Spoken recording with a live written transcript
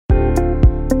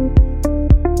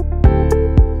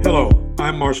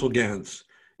Marshall Gans,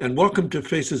 and welcome to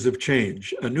Faces of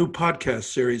Change, a new podcast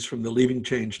series from the Leading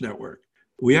Change Network.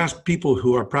 We ask people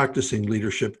who are practicing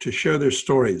leadership to share their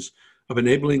stories of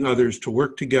enabling others to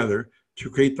work together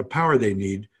to create the power they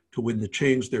need to win the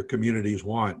change their communities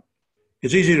want.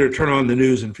 It's easy to turn on the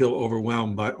news and feel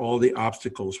overwhelmed by all the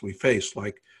obstacles we face,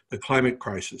 like the climate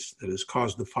crisis that has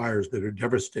caused the fires that are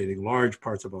devastating large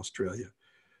parts of Australia,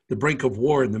 the brink of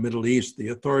war in the Middle East, the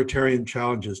authoritarian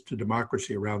challenges to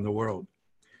democracy around the world.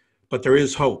 But there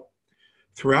is hope.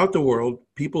 Throughout the world,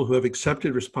 people who have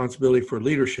accepted responsibility for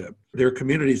leadership, their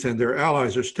communities and their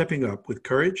allies are stepping up with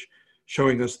courage,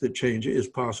 showing us that change is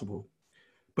possible.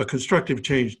 But constructive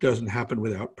change doesn't happen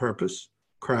without purpose,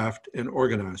 craft, and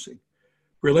organizing.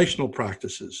 Relational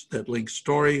practices that link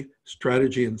story,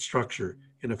 strategy, and structure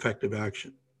in effective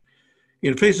action.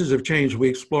 In Faces of Change, we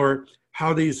explore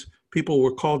how these people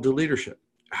were called to leadership,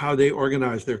 how they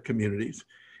organized their communities,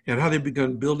 and how they've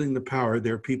begun building the power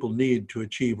their people need to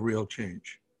achieve real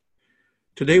change.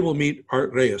 Today we'll meet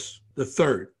Art Reyes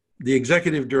III, the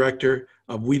Executive Director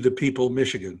of We the People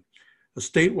Michigan, a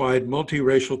statewide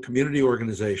multiracial community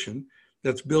organization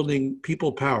that's building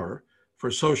people power for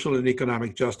social and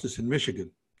economic justice in Michigan.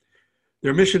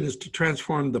 Their mission is to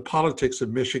transform the politics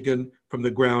of Michigan from the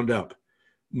ground up,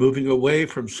 moving away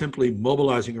from simply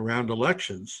mobilizing around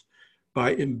elections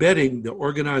by embedding the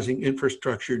organizing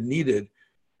infrastructure needed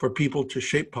for people to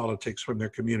shape politics from their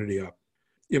community up.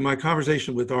 In my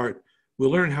conversation with Art,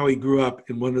 we'll learn how he grew up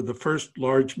in one of the first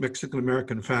large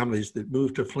Mexican-American families that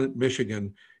moved to Flint,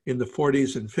 Michigan in the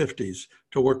 40s and 50s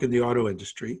to work in the auto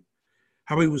industry,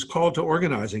 how he was called to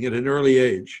organizing at an early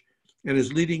age, and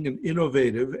is leading an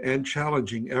innovative and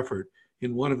challenging effort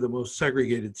in one of the most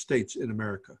segregated states in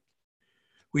America.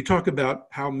 We talk about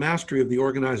how mastery of the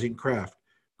organizing craft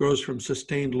grows from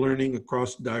sustained learning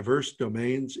across diverse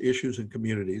domains, issues, and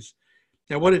communities,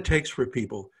 and what it takes for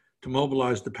people to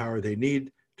mobilize the power they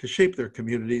need to shape their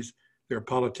communities, their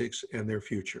politics, and their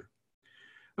future.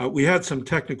 We had some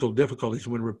technical difficulties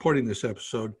when reporting this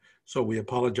episode, so we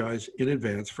apologize in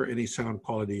advance for any sound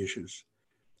quality issues.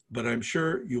 But I'm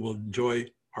sure you will enjoy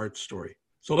Art's story.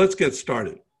 So let's get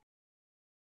started.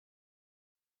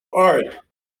 Art,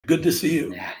 good to see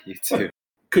you. Yeah, you too.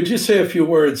 Could you say a few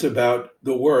words about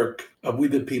the work of We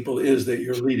the People is that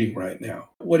you're leading right now?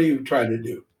 What are you trying to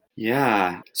do?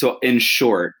 Yeah. So in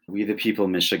short, We the People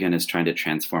Michigan is trying to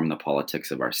transform the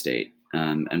politics of our state.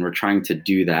 And we're trying to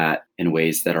do that in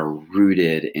ways that are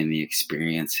rooted in the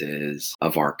experiences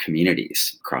of our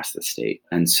communities across the state.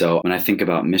 And so when I think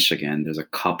about Michigan, there's a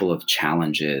couple of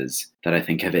challenges that I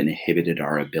think have inhibited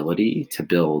our ability to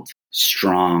build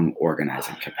strong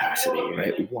organizing capacity,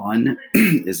 right? One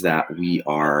is that we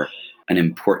are an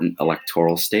important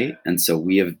electoral state. And so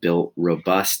we have built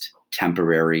robust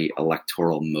temporary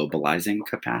electoral mobilizing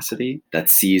capacity that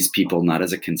sees people not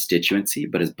as a constituency,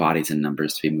 but as bodies and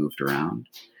numbers to be moved around.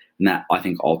 And that, I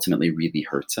think, ultimately really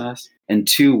hurts us. And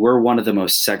two, we're one of the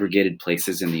most segregated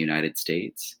places in the United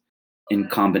States, in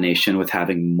combination with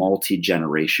having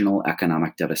multi-generational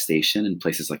economic devastation in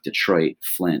places like Detroit,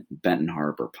 Flint, Benton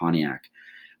Harbor, Pontiac,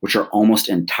 which are almost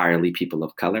entirely people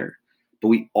of color. But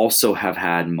we also have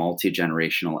had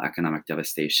multi-generational economic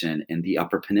devastation in the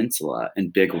Upper Peninsula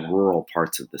and big rural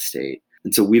parts of the state.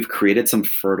 And so we've created some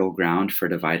fertile ground for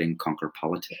divide and conquer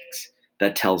politics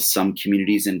that tells some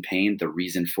communities in pain the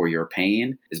reason for your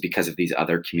pain is because of these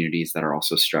other communities that are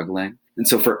also struggling. And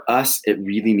so for us, it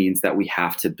really means that we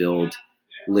have to build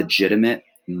legitimate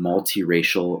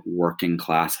multiracial working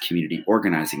class community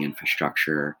organizing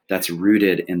infrastructure that's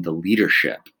rooted in the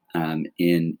leadership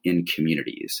in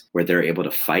communities where they're able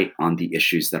to fight on the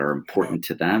issues that are important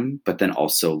to them, but then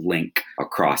also link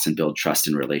across and build trust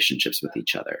and relationships with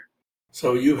each other.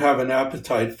 So you have an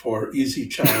appetite for easy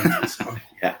challenges.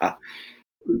 Yeah.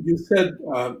 You said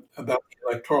about the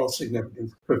electoral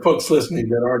significance. For folks listening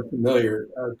that aren't familiar,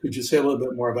 could you say a little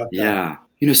bit more about that?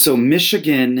 Yeah. So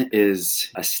Michigan is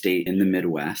a state in the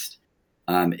Midwest.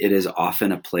 It is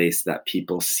often a place that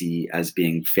people see as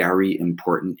being very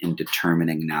important in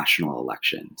determining national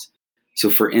elections. So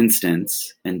for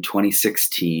instance, in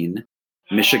 2016,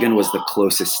 Michigan was the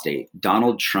closest state.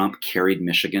 Donald Trump carried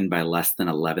Michigan by less than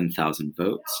 11,000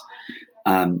 votes.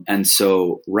 And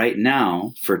so right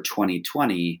now for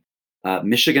 2020,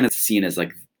 Michigan is seen as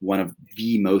like one of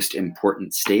the most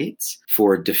important states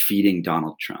for defeating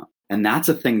Donald Trump. And that's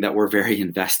a thing that we're very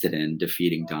invested in,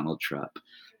 defeating Donald Trump.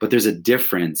 But there's a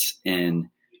difference in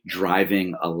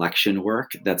driving election work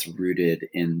that's rooted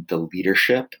in the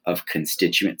leadership of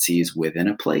constituencies within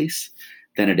a place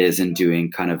than it is in doing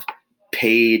kind of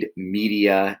paid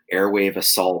media airwave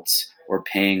assaults or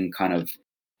paying kind of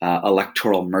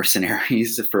electoral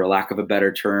mercenaries, for lack of a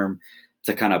better term,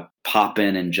 to kind of pop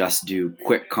in and just do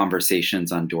quick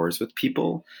conversations on doors with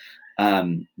people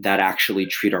that actually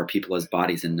treat our people as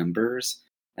bodies and numbers.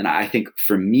 And I think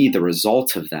for me, the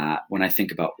result of that, when I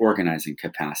think about organizing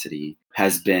capacity,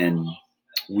 has been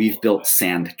we've built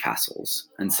sand castles.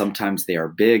 And sometimes they are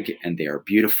big and they are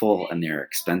beautiful and they're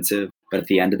expensive. But at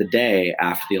the end of the day,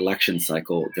 after the election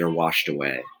cycle, they're washed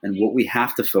away. And what we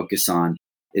have to focus on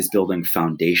is building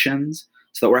foundations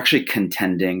so that we're actually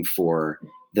contending for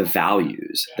the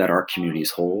values that our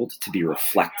communities hold to be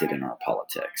reflected in our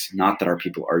politics, not that our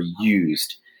people are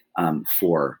used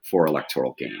for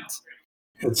electoral gains.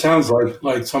 It sounds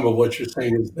like some of what you're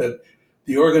saying is that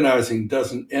the organizing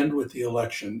doesn't end with the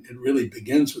election. It really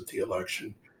begins with the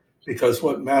election, because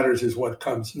what matters is what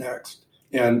comes next.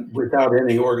 And without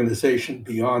any organization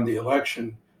beyond the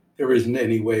election, there isn't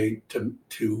any way to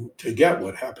get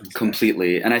what happens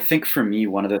completely next. And I think for me,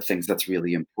 one of the things that's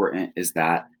really important is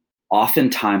that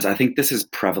oftentimes, I think this is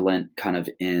prevalent kind of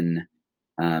in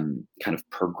kind of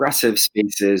progressive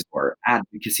spaces or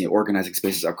advocacy organizing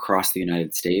spaces across the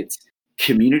United States.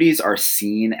 Communities are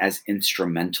seen as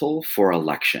instrumental for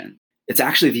election. It's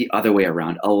actually the other way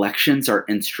around. Elections are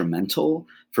instrumental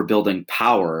for building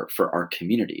power for our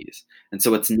communities. And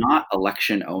so it's not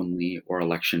election only or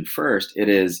election first. It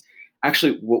is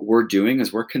actually what we're doing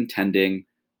is we're contending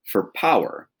for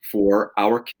power for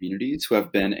our communities who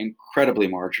have been incredibly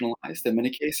marginalized in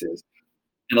many cases.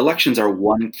 And elections are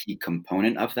one key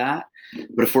component of that.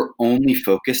 But if we're only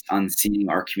focused on seeing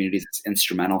our communities as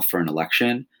instrumental for an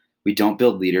election, we don't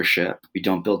build leadership, we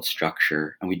don't build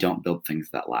structure, and we don't build things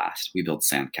that last. We build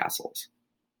sandcastles.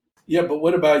 Yeah, but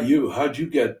what about you? How'd you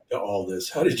get to all this?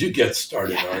 How did you get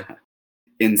started, Art?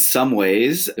 In some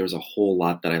ways, there was a whole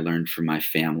lot that I learned from my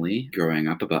family growing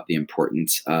up about the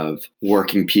importance of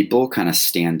working people kind of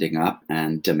standing up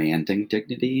and demanding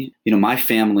dignity. You know, my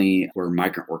family were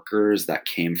migrant workers that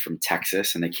came from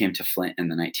Texas, and they came to Flint in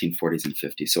the 1940s and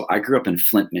 50s. So I grew up in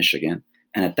Flint, Michigan.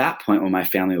 And at that point, when my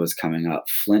family was coming up,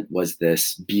 Flint was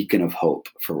this beacon of hope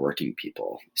for working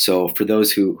people. So for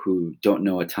those who don't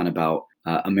know a ton about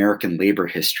American labor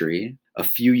history, a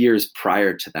few years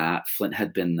prior to that, Flint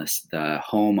had been the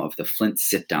home of the Flint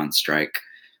sit-down strike,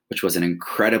 which was an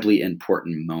incredibly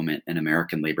important moment in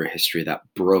American labor history that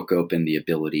broke open the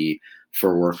ability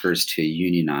for workers to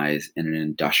unionize in an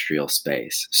industrial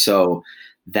space. So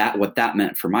what that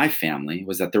meant for my family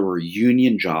was that there were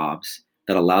union jobs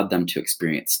that allowed them to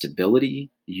experience stability,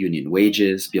 union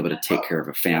wages, be able to take care of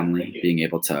a family, being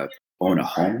able to own a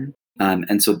home.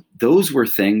 And so those were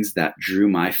things that drew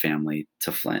my family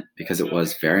to Flint because it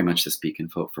was very much this beacon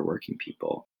of hope for working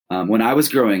people. When I was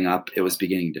growing up, it was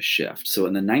beginning to shift. So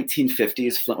in the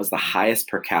 1950s, Flint was the highest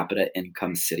per capita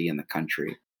income city in the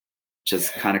country, which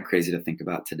is kind of crazy to think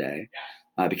about today,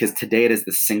 because today it is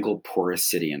the single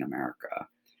poorest city in America.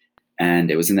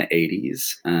 And it was in the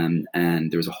 80s,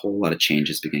 and there was a whole lot of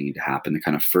changes beginning to happen, the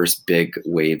kind of first big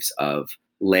waves of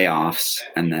layoffs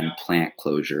and then plant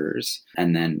closures.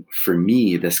 And then for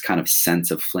me, this kind of sense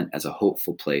of Flint as a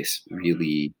hopeful place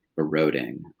really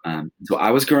eroding. So I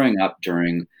was growing up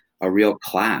during a real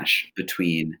clash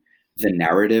between the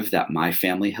narrative that my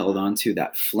family held on to,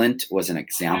 that Flint was an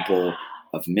example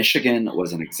of Michigan,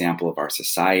 was an example of our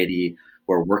society,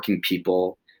 where working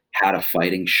people had a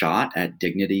fighting shot at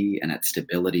dignity and at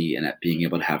stability and at being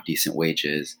able to have decent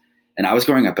wages. And I was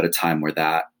growing up at a time where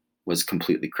that was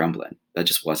completely crumbling. That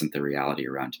just wasn't the reality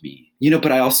around me. You know,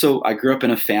 but I grew up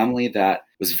in a family that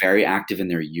was very active in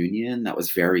their union, that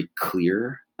was very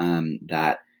clear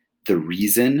that the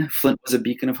reason Flint was a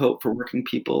beacon of hope for working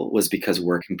people was because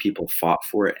working people fought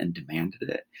for it and demanded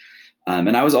it.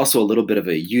 And I was also a little bit of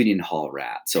a union hall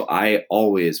rat. So I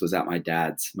always was at my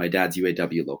dad's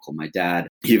UAW local. My dad,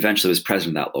 he eventually was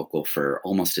president of that local for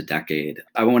almost a decade.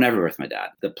 I went everywhere with my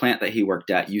dad. The plant that he worked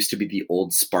at used to be the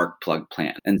old spark plug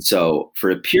plant. And so for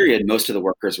a period, most of the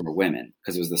workers were women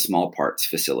because it was the small parts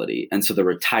facility. And so the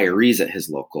retirees at his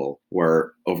local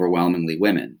were overwhelmingly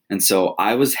women. And so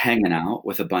I was hanging out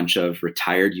with a bunch of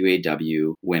retired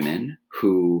UAW women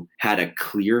who had a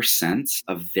clear sense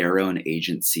of their own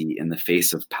agency in the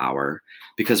face of power,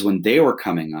 because when they were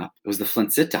coming up, it was the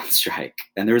Flint sit-down strike.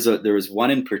 And there was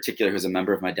one in particular who's a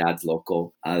member of my dad's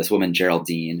local, this woman,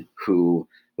 Geraldine, who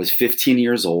was 15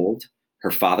 years old.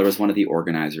 Her father was one of the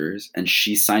organizers, and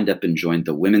she signed up and joined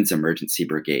the Women's Emergency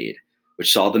Brigade,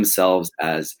 which saw themselves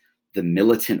as the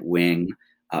militant wing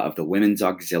of the Women's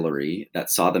Auxiliary that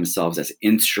saw themselves as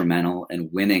instrumental in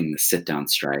winning the sit-down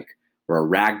strike, where a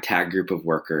ragtag group of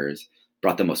workers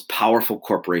brought the most powerful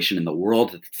corporation in the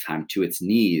world at the time to its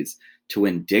knees to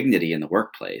win dignity in the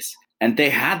workplace. And they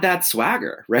had that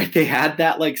swagger, right? They had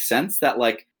that like sense that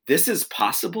like, this is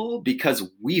possible because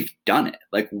we've done it.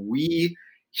 Like we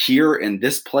here in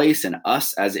this place and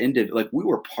us as individuals, like we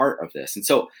were part of this. And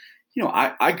so,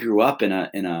 I grew up in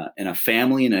a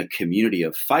family, in a community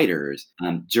of fighters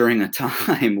during a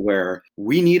time where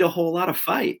we need a whole lot of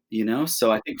fight,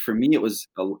 So I think for me, it was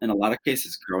in a lot of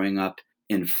cases growing up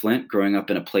in Flint, growing up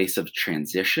in a place of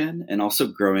transition, and also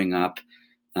growing up,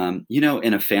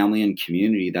 in a family and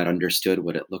community that understood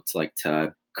what it looked like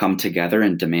to come together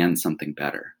and demand something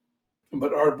better.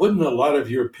 But wouldn't a lot of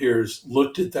your peers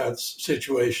looked at that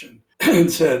situation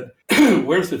and said,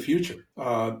 where's the future?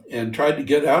 And tried to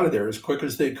get out of there as quick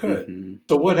as they could. Mm-hmm.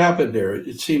 So what happened there?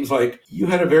 It seems like you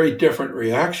had a very different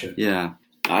reaction. Yeah.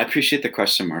 I appreciate the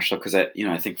question, Marshall, because I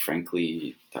think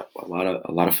frankly that a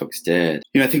lot of folks did.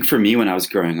 I think for me when I was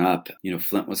growing up,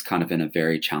 Flint was kind of in a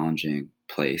very challenging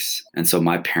place, and so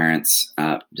my parents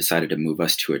decided to move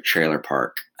us to a trailer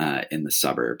park in the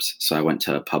suburbs. So I went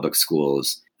to public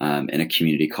schools in a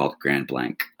community called Grand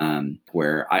Blanc,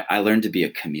 where I learned to be a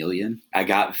chameleon. I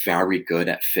got very good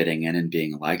at fitting in and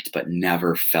being liked, but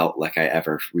never felt like I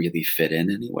ever really fit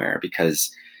in anywhere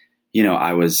because,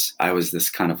 I was this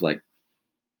kind of like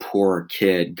poor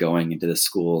kid going into the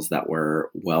schools that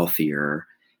were wealthier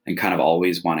and kind of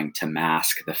always wanting to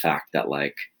mask the fact that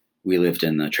like we lived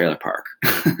in the trailer park.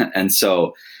 And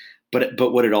so, but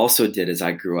what it also did is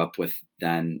I grew up with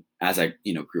then as I,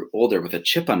 grew older with a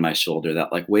chip on my shoulder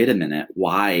that like, wait a minute,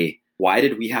 why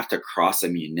did we have to cross a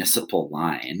municipal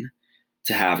line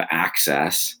to have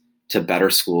access to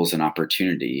better schools and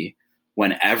opportunity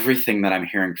when everything that I'm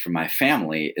hearing from my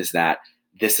family is that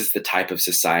this is the type of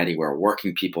society where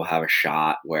working people have a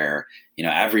shot, where,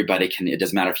 everybody can, it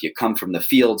doesn't matter if you come from the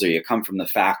fields or you come from the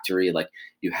factory, like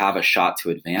you have a shot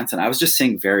to advance. And I was just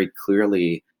seeing very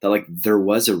clearly that like there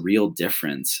was a real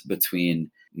difference between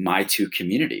my two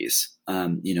communities,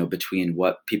 between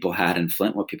what people had in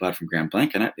Flint, what people had from Grand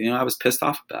Blanc. And I was pissed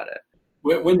off about it.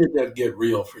 When did that get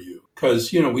real for you?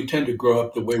 Because, we tend to grow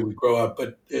up the way we grow up,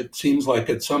 but it seems like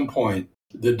at some point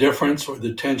the difference or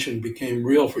the tension became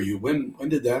real for you. When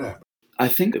did that happen? I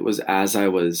think it was as I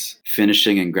was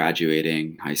finishing and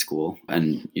graduating high school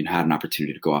and had an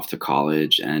opportunity to go off to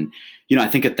college. And, I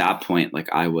think at that point, like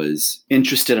I was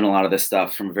interested in a lot of this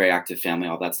stuff from a very active family,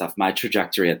 all that stuff. My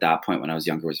trajectory at that point when I was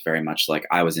younger was very much like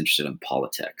I was interested in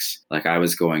politics. Like I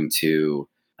was going to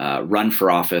run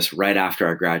for office right after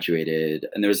I graduated.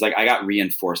 And there was like, I got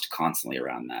reinforced constantly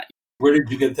around that. Where did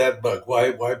you get that bug?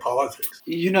 Why politics?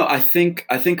 I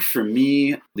think for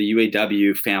me, the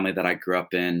UAW family that I grew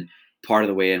up in, part of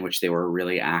the way in which they were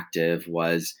really active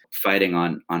was fighting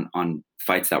on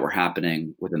fights that were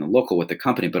happening within the local with the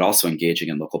company, but also engaging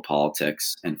in local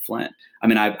politics in Flint. I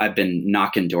mean, I've been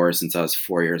knocking doors since I was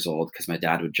 4 years old because my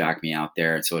dad would jack me out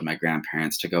there. And so would my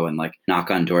grandparents to go and like knock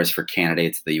on doors for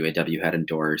candidates the UAW had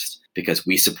endorsed because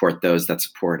we support those that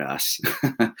support us.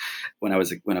 When I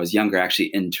was younger, I actually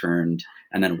interned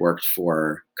and then worked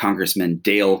for Congressman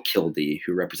Dale Kildee,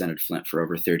 who represented Flint for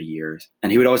over 30 years.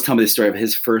 And he would always tell me the story of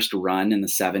his first run in the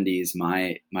 70s.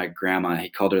 My grandma, he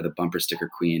called her the bumper sticker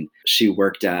queen. She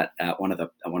worked at one of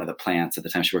the plants at the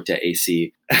time. She worked at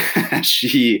AC.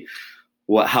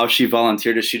 How she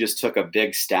volunteered is she just took a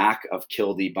big stack of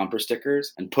Kildee bumper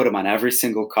stickers and put them on every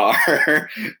single car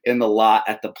in the lot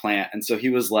at the plant. And so he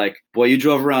was like, boy, you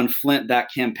drove around Flint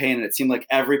that campaign and it seemed like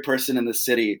every person in the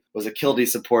city was a Kildee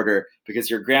supporter because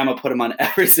your grandma put them on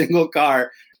every single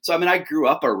car. So, I mean, I grew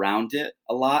up around it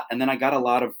a lot. And then I got a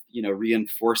lot of,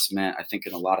 reinforcement, I think,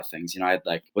 in a lot of things. I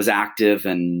was active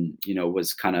and,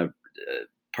 was kind of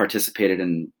participated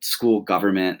in school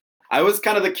government. I was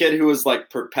kind of the kid who was like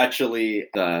perpetually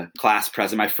the class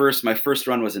president. My first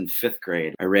run was in 5th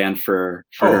grade. I ran for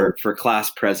class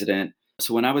president.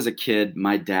 So when I was a kid,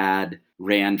 my dad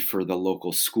ran for the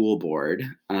local school board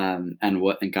and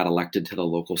got elected to the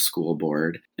local school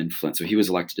board in Flint. So he was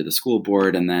elected to the school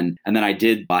board, and then I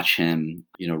did watch him,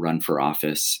 run for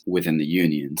office within the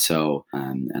union. So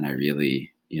and I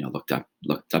really, looked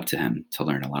up to him to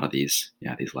learn a lot of these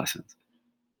lessons.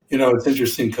 It's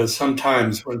interesting because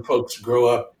sometimes when folks grow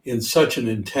up in such an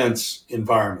intense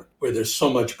environment where there's so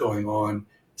much going on,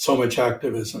 so much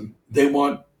activism, they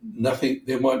want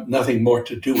nothing more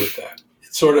to do with that.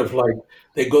 It's sort of like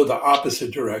they go the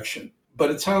opposite direction.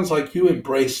 But it sounds like you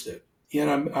embraced it.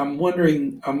 And I'm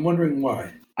wondering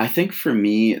why. I think for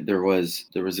me there was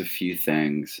a few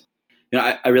things.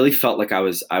 I really felt like I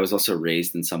was also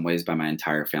raised in some ways by my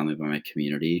entire family, by my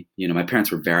community. My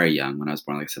parents were very young when I was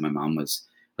born. Like I said,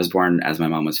 I was born as my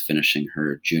mom was finishing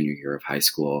her junior year of high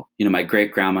school. My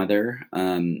great grandmother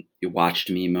watched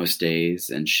me most days,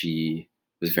 and she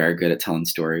was very good at telling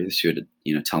stories. She would,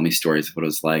 tell me stories of what it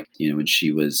was like, when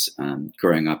she was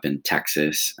growing up in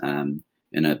Texas,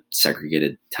 in a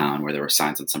segregated town where there were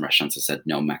signs in some restaurants that said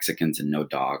no Mexicans and no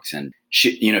dogs. And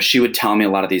she would tell me a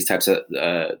lot of these types of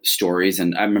stories.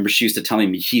 And I remember she used to tell me,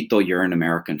 "Mijito, you're an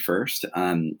American first,"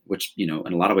 which, in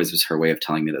a lot of ways was her way of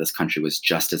telling me that this country was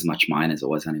just as much mine as it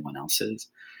was anyone else's.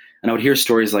 And I would hear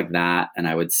stories like that, and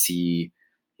I would see,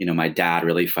 my dad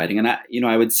really fighting. And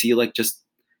I would see like just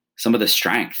some of the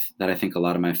strength that I think a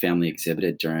lot of my family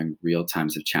exhibited during real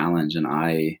times of challenge. And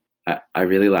I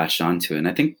really latched onto it. And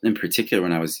I think in particular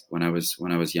when I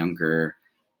was younger,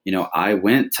 I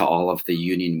went to all of the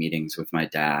union meetings with my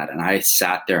dad, and I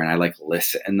sat there and I like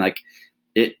listened, and like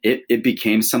it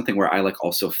became something where I like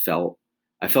also felt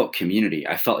community.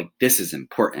 I felt like this is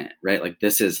important, right? Like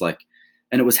this is like,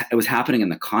 and it was happening in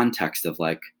the context of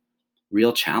like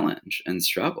real challenge and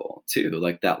struggle too.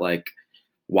 Like that, like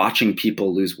watching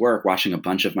people lose work, watching a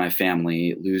bunch of my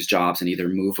family lose jobs and either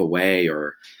move away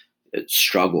or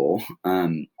struggle.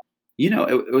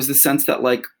 It was the sense that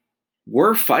like,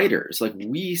 we're fighters. Like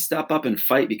we step up and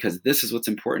fight because this is what's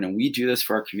important, and we do this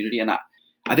for our community. And I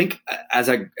think as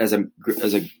I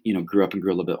grew up and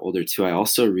grew a little bit older too, I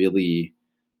also really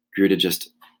grew to just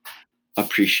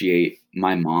appreciate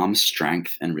my mom's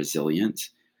strength and resilience,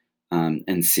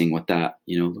 and seeing what that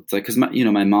looked like. Because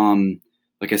my mom,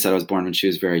 like I said, I was born when she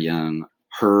was very young.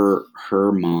 Her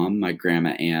mom, my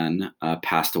grandma Anne,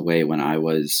 passed away when I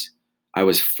was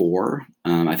 4.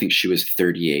 I think she was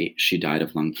 38. She died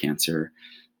of lung cancer.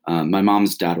 My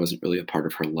mom's dad wasn't really a part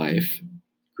of her life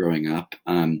growing up.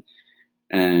 And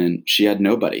she had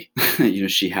nobody.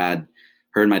 She had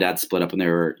her and my dad split up when they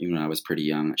were, I was pretty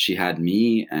young. She had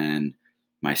me and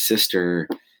my sister,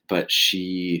 but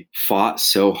she fought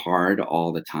so hard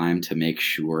all the time to make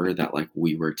sure that like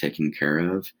we were taken care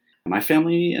of. My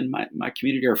family and my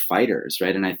community are fighters,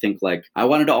 right? And I think like I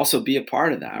wanted to also be a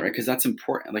part of that, right? Because that's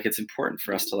important. Like it's important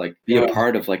for us to like be a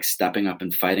part of like stepping up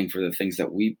and fighting for the things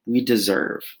that we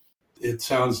deserve. It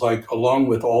sounds like along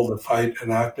with all the fight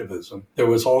and activism, there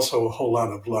was also a whole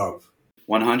lot of love.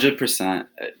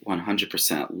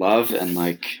 100% love and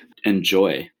like and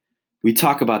joy. We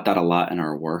talk about that a lot in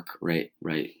our work right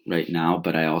now,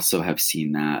 but I also have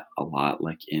seen that a lot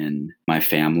like in my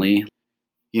family.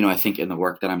 I think in the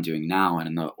work that I'm doing now and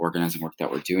in the organizing work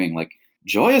that we're doing, like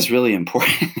joy is really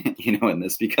important, in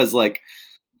this, because like,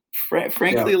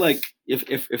 frankly, like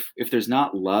if there's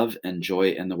not love and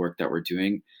joy in the work that we're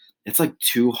doing, it's like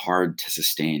too hard to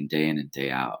sustain day in and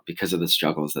day out because of the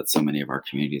struggles that so many of our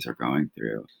communities are going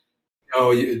through.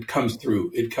 Oh, it comes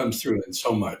through. It comes through in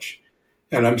so much.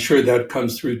 And I'm sure that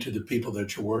comes through to the people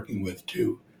that you're working with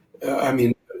too.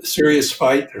 Serious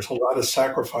fight, there's a lot of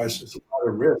sacrifices, a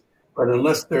lot of risk. But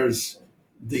unless there's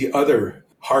the other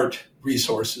heart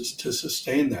resources to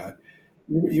sustain that,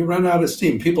 you run out of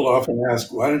steam. People often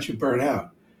ask, why don't you burn out?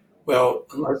 Well,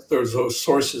 unless there's those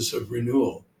sources of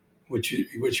renewal, which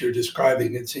you're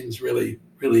describing, it seems really,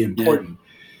 really important. Yeah.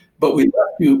 But we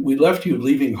left you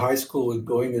leaving high school and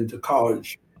going into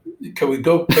college. Can we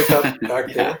go pick up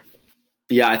back there?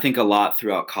 Yeah, I think a lot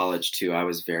throughout college too. I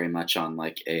was very much on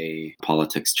like a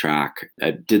politics track.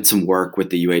 I did some work with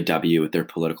the UAW with their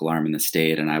political arm in the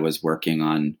state, and I was working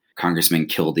on Congressman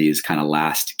Kilde's kind of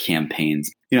last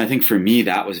campaigns. I think for me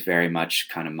that was very much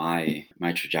kind of my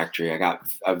trajectory. I got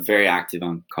very active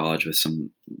on college with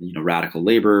some radical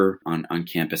labor on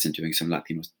campus and doing some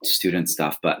Latino student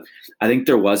stuff. But I think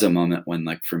there was a moment when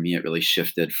like for me it really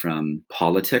shifted from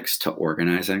politics to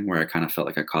organizing, where I kind of felt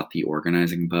like I caught the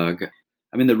organizing bug.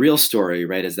 I mean, the real story,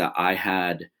 right, is that I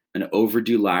had an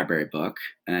overdue library book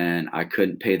and I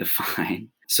couldn't pay the fine.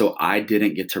 So I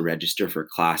didn't get to register for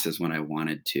classes when I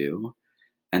wanted to.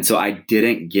 And so I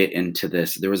didn't get into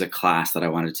this. There was a class that I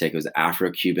wanted to take. It was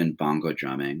Afro-Cuban bongo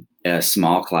drumming, a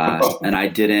small class. And I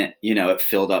didn't, it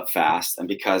filled up fast. And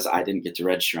because I didn't get to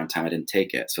register on time, I didn't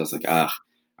take it. So I was like, all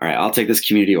right, I'll take this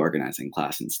community organizing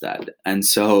class instead. And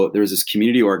so there was this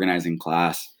community organizing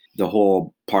class. The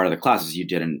whole part of the class is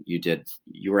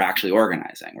you were actually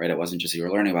organizing, right? It wasn't just you were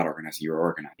learning about organizing, you were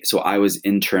organizing. So I was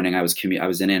interning. I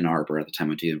was in Ann Arbor at the time.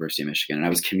 I went to the University of Michigan, and I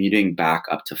was commuting back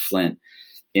up to Flint,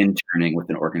 interning with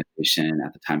an organization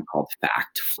at the time called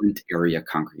FACT, Flint Area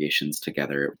Congregations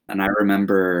Together. And I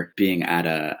remember being at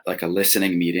a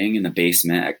listening meeting in the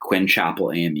basement at Quinn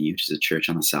Chapel AME, which is a church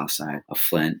on the south side of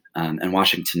Flint, and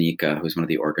watching Tanika, who's one of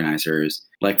the organizers,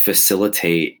 like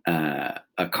facilitate a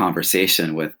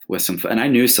conversation with some, and I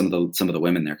knew some of the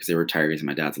women there because they were retirees and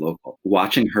my dad's local.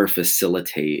 Watching her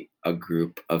facilitate a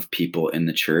group of people in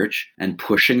the church and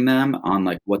pushing them on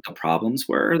like what the problems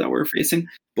were that we're facing,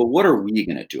 but what are we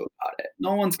going to do about it?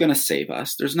 No one's going to save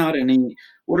us. There's not any.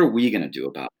 What are we going to do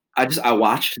about it? I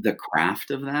watched the craft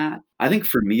of that. I think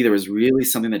for me there was really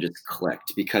something that just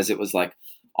clicked because it was like,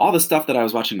 all the stuff that I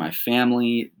was watching my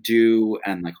family do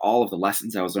and like all of the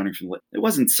lessons I was learning from it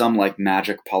wasn't some like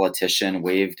magic politician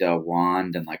waved a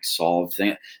wand and like solved thing.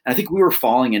 And I think we were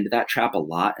falling into that trap a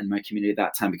lot in my community at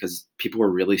that time because people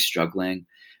were really struggling. And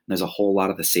there's a whole lot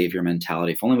of the savior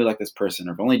mentality. If only we like this person,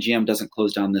 or if only GM doesn't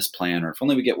close down this plan, or if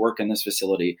only we get work in this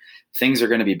facility, things are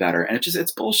going to be better. And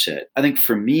it's bullshit. I think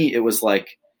for me, it was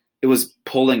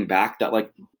pulling back that like,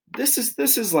 this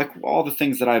is like all the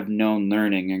things that I've known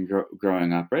learning and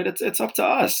growing up, right? It's up to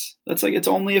us. That's like, it's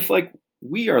only if like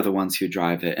we are the ones who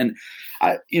drive it. And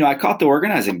I caught the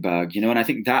organizing bug, and I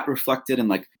think that reflected in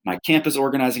like my campus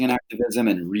organizing and activism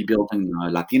and rebuilding the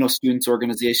Latino students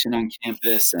organization on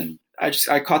campus. And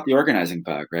I caught the organizing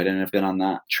bug, right? And I've been on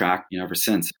that track, ever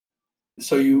since.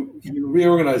 So you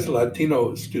reorganized the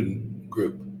Latino student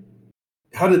group.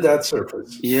 How did that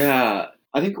surface? Yeah.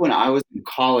 I think when I was in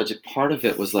college, part of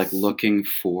it was like looking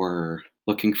for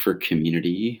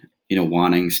community,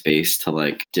 wanting space to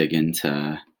like dig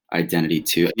into identity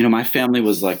too. My family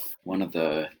was like one of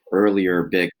the earlier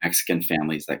big Mexican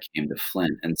families that came to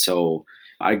Flint. And so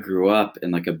I grew up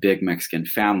in like a big Mexican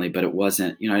family, but it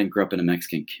wasn't, I didn't grow up in a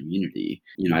Mexican community.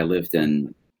 I lived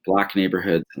in Black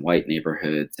neighborhoods and white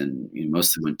neighborhoods, and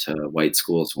mostly went to white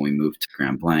schools when we moved to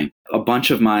Grand Blanc. A bunch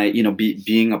of my,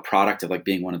 being a product of like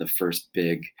being one of the first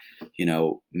big,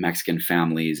 Mexican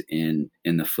families in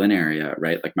the Flint area,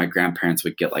 right? Like my grandparents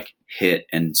would get like hit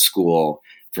in school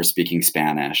for speaking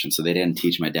Spanish, and so they didn't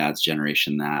teach my dad's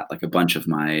generation that. Like a bunch of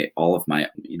all of my,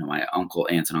 my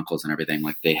aunts and uncles and everything,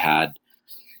 like they had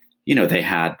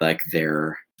like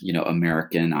their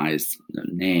Americanized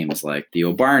names like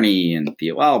Theo Barney and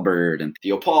Theo Albert and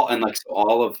Theo Paul, and like so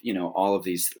all of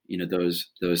these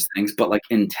those things, but like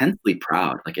intensely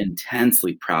proud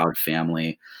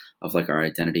family of like our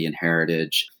identity and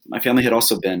heritage. My family had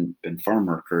also been farm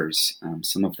workers,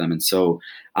 some of them, and so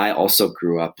I also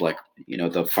grew up like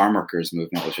the farm workers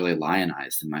movement was really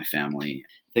lionized in my family.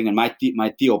 And my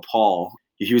Theo Paul,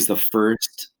 he was the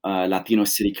first Latino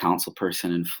city council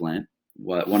person in Flint.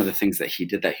 One of the things that he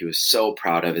did that he was so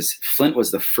proud of is Flint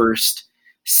was the first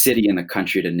city in the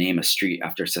country to name a street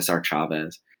after Cesar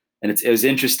Chavez. And it was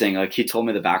interesting. Like he told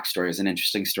me the backstory. It's an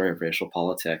interesting story of racial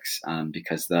politics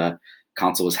because the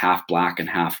council was half Black and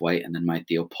half white. And then my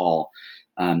Theo Paul,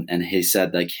 and he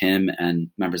said like him and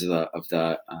members like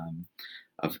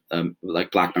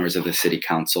Black members of the city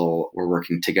council were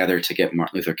working together to get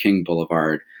Martin Luther King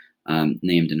Boulevard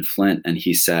named in Flint. And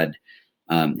he said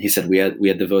we had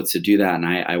the votes to do that. And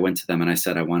I went to them and I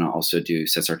said, I want to also do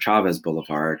Cesar Chavez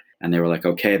Boulevard. And they were like,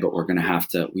 okay, but we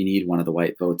need one of the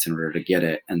white votes in order to get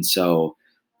it. And so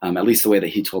at least the way that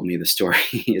he told me the story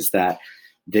is that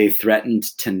they threatened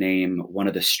to name one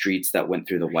of the streets that went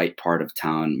through the white part of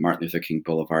town Martin Luther King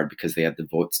Boulevard because they had the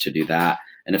votes to do that.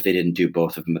 And if they didn't do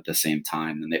both of them at the same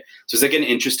time, then so it's like an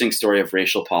interesting story of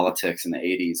racial politics in the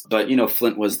 80s. But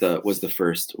Flint was the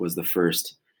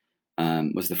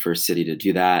first city to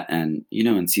do that. And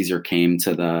and Cesar came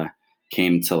to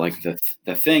like the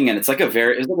thing, and it was like a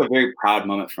very proud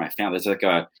moment for my family. It's like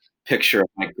a picture of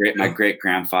my great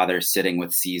grandfather sitting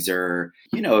with Cesar.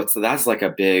 That's like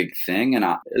a big thing, and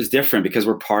it was different because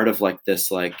we're part of like this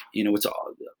it's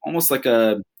almost like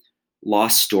a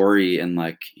lost story in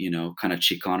like kind of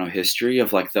Chicano history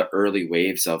of like the early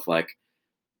waves of like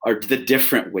or the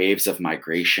different waves of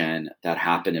migration that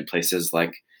happen in places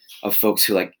like of folks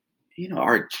who like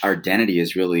our identity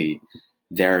is really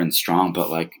there and strong,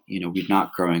 but like we're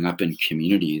not growing up in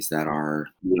communities that are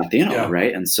Latino,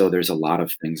 right? And so there's a lot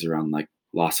of things around like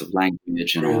loss of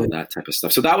language and all of that type of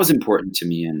stuff. So that was important to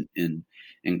me in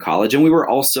college. And we were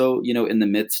also in the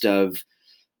midst of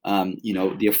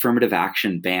the affirmative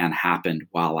action ban happened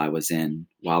while I was in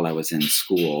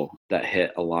school. That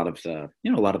hit a lot of the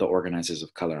organizers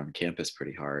of color on campus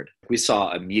pretty hard. We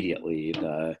saw immediately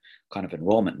the kind of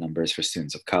enrollment numbers for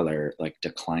students of color like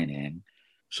declining.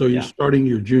 So you're starting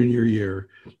your junior year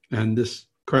and this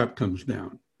crap comes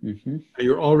down. Mm-hmm.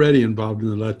 You're already involved in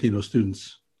the Latino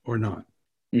students or not?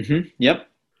 Mm-hmm. Yep.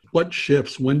 What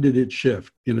shifts? When did it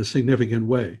shift in a significant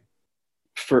way?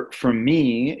 For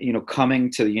me,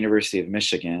 coming to the University of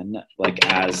Michigan, like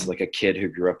as like a kid who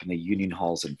grew up in the union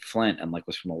halls in Flint and like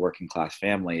was from a working class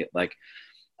family, like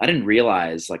I didn't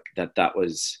realize like that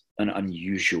was an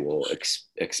unusual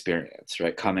experience,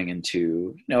 right? Coming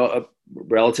into, a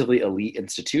relatively elite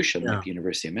institution like the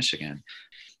University of Michigan.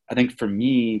 I think for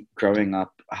me, growing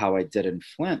up how I did in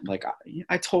Flint, like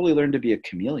I totally learned to be a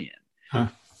chameleon. Huh.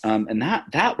 And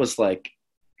that was like,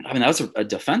 that was a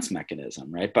defense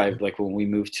mechanism, right? By like when we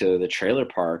moved to the trailer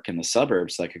park in the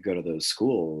suburbs, so I could go to those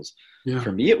schools.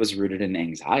 For me, it was rooted in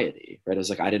anxiety, right? It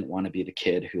was like, I didn't want to be the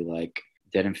kid who like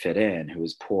didn't fit in, who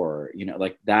was poor,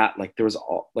 like that, like there was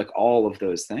all of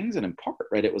those things. And in part,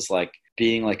 right, it was like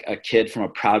being like a kid from a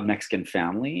proud Mexican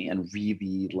family and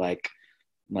really like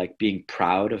being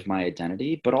proud of my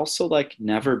identity, but also like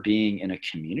never being in a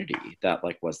community that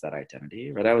like was that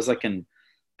identity, right? I was like in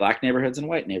Black neighborhoods and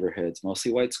white neighborhoods,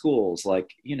 mostly white schools,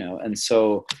 like, and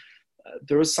so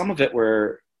there was some of it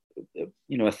where,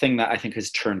 a thing that I think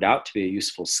has turned out to be a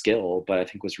useful skill, but I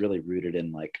think was really rooted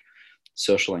in like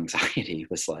social anxiety,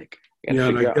 was like, I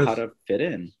gotta figure out how to fit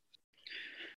in.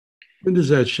 When does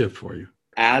that shift for you?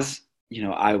 As,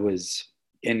 I was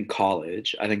in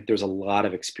college, I think there's a lot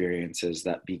of experiences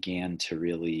that began to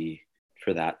really,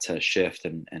 for that to shift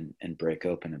and break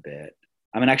open a bit.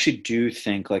 I mean, I actually do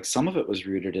think like some of it was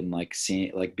rooted in like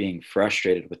seeing, like being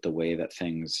frustrated with the way that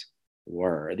things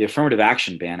were. The affirmative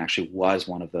action ban actually was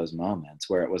one of those moments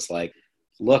where it was like,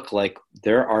 look, like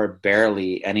there are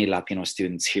barely any Latino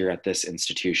students here at this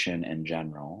institution in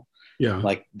general. Yeah.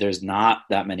 Like there's not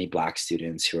that many Black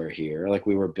students who are here. Like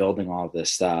we were building all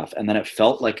this stuff. And then it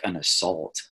felt like an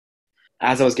assault.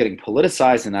 As I was getting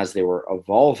politicized and as they were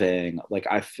evolving, like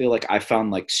I feel like I found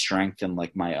like strength in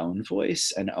like my own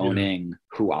voice and owning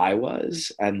who I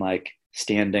was and like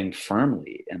standing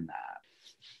firmly in that.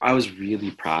 I was really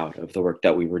proud of the work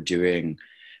that we were doing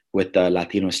with the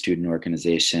Latino Student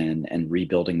Organization and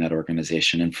rebuilding that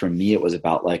organization. And for me, it was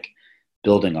about like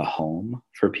building a home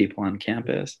for people on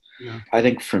campus. Yeah. I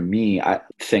think for me, I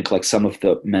think like some of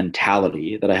the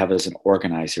mentality that I have as an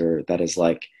organizer that is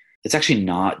like, it's actually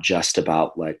not just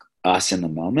about like us in the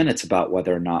moment. It's about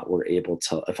whether or not we're able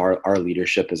to, if our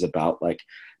leadership is about like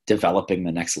developing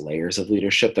the next layers of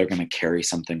leadership, they're going to carry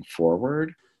something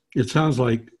forward. It sounds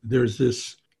like there's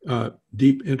this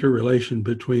deep interrelation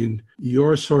between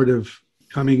your sort of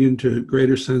coming into a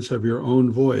greater sense of your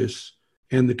own voice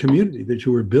and the community that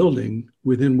you were building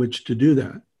within which to do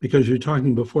that. Because you're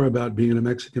talking before about being in a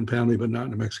Mexican family, but not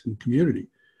in a Mexican community.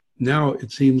 Now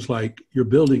it seems like you're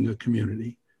building a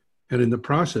community and in the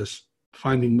process,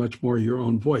 finding much more your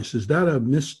own voice. Is that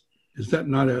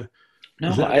not a...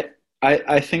 No,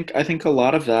 I think a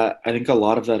lot of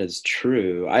that is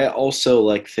true. I also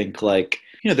like think like,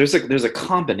 there's a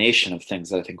combination of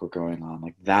things that I think were going on.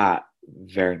 Like that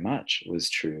very much was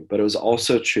true, but it was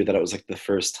also true that it was like the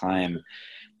first time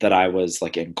that I was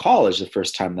like in college, the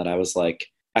first time that I was like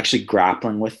actually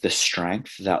grappling with the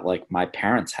strength that like my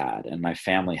parents had and my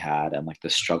family had and like the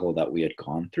struggle that we had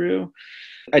gone through.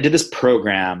 I did this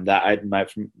program that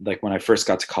like when I first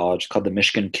got to college called the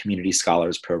Michigan Community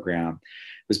Scholars Program.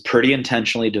 It was pretty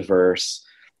intentionally diverse.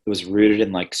 It was rooted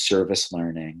in like service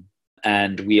learning.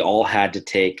 And we all had to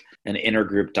take an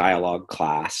intergroup dialogue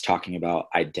class talking about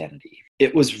identity.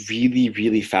 It was really,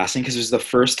 really fascinating because it was the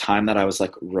first time that I was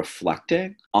like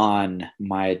reflecting on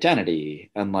my identity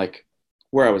and like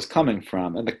where I was coming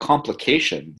from and the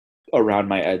complication around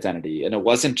my identity. And it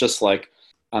wasn't just like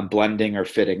I'm blending or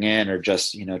fitting in or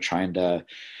just, trying to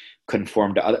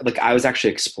conform to other, like I was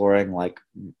actually exploring like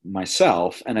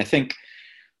myself. And I think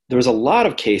there was a lot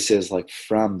of cases like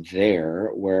from there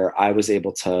where I was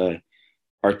able to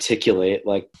articulate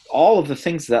like all of the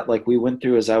things that like we went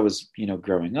through as I was,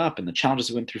 growing up and the challenges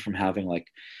we went through from having like,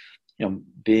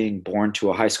 being born to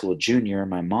a high school junior,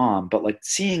 my mom, but like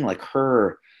seeing like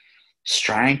her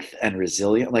strength and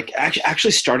resilience, like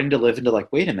actually starting to live into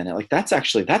like, wait a minute, like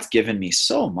that's given me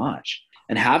so much.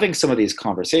 And having some of these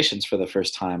conversations for the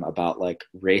first time about like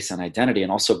race and identity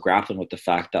and also grappling with the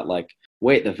fact that like,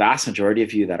 wait, the vast majority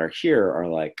of you that are here are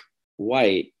like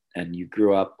white and you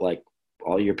grew up like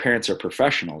all your parents are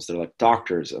professionals. They're like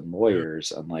doctors and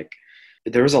lawyers. And like,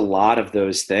 there was a lot of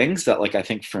those things that like, I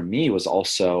think for me was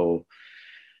also,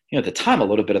 at the time, a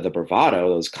little bit of the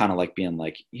bravado. It was kind of like being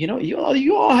like, you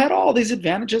all had all these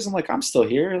advantages and like, I'm still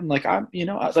here. And like,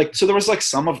 so there was like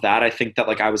some of that. I think that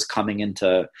like I was coming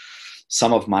into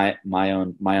some of my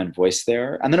own voice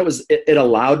there. And then it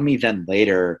allowed me then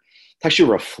later to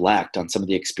actually reflect on some of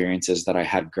the experiences that I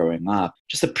had growing up,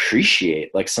 just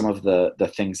appreciate like some of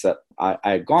the things that I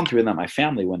had gone through and that my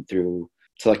family went through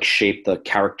to like shape the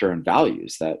character and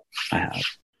values that I have.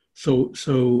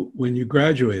 So when you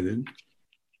graduated,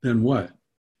 then what?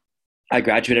 I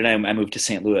graduated and I moved to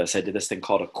St. Louis. I did this thing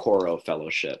called a Coro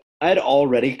Fellowship. I had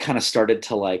already kind of started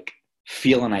to like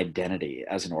feel an identity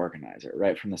as an organizer,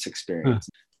 right, from this experience.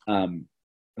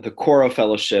 The Coro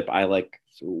Fellowship, I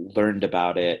learned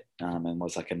about it and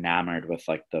was enamored with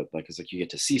it's you get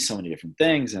to see so many different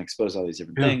things and expose all these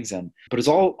different things, but it's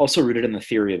all also rooted in a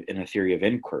theory of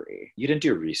inquiry. You didn't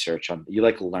do research on, you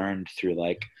learned through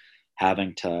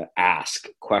having to ask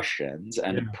questions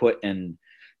and put in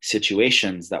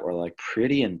situations that were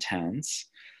pretty intense.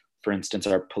 For instance,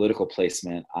 our political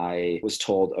placement, I was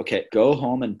told, okay, go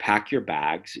home and pack your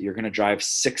bags. You're going to drive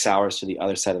 6 hours to the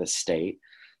other side of the state,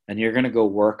 and you're going to go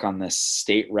work on this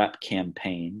state rep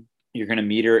campaign. You're going to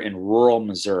meet her in rural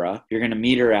Missouri. You're going to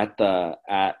meet her at the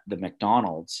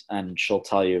McDonald's, and she'll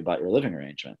tell you about your living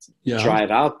arrangements. Drive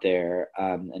out there,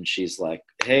 and she's like,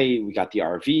 hey, we got the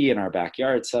RV in our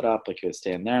backyard set up. You'll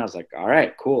stay in there. I was like, all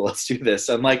right, cool, let's do this.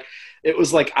 And it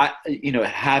was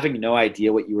having no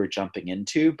idea what you were jumping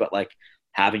into, but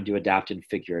having to adapt and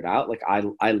figure it out.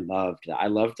 I loved that. I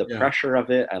loved the pressure of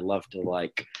it. I loved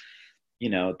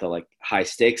the high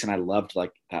stakes, and I loved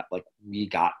that we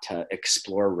got to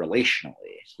explore relationally,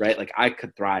 right? I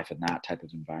could thrive in that type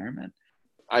of environment.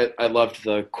 I loved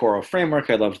the Coro framework.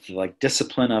 I loved the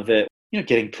discipline of it,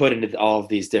 getting put into all of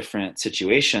these different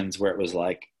situations where it was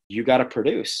you got to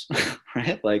produce,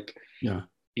 right?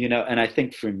 And I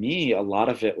think for me, a lot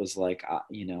of it was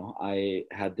I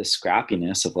had this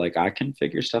scrappiness of I can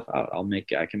figure stuff out.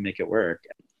 I can make it work.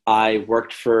 I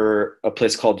worked for a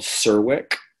place called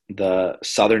Serwick. The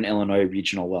Southern Illinois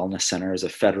Regional Wellness Center is a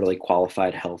federally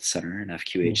qualified health center, an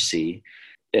FQHC.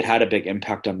 It had a big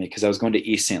impact on me because I was going to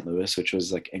East St. Louis, which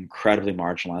was incredibly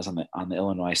marginalized on the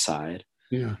Illinois side.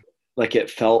 Yeah. It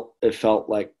felt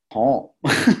like home.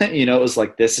 It was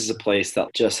this is a place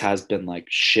that just has been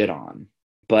shit on.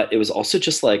 But it was also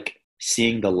just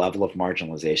seeing the level of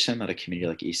marginalization that a community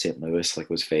like East St. Louis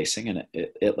was facing, and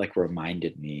it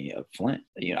reminded me of Flint.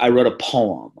 I wrote a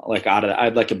poem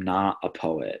I'm not a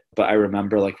poet, but I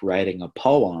remember writing a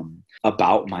poem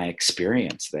about my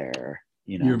experience there.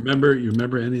 You remember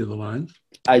any of the lines?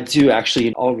 I do,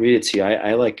 actually. I'll read it to you.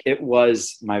 I it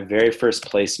was my very first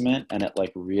placement, and it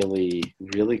really,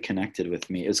 really connected with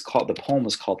me. The poem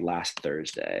was called Last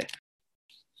Thursday.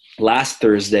 Last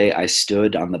Thursday, I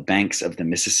stood on the banks of the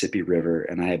Mississippi River,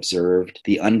 and I observed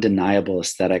the undeniable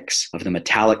aesthetics of the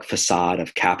metallic facade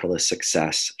of capitalist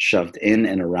success shoved in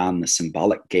and around the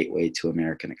symbolic gateway to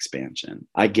American expansion.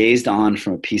 I gazed on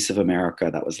from a piece of America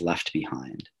that was left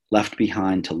behind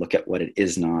to look at what it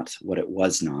is not, what it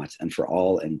was not, and for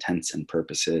all intents and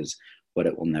purposes, what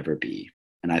it will never be.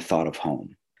 And I thought of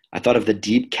home. I thought of the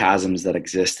deep chasms that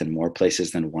exist in more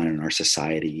places than one in our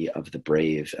society, of the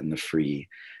brave and the free,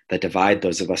 that divide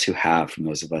those of us who have from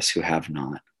those of us who have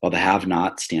not, while the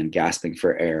have-not stand gasping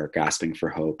for air, gasping for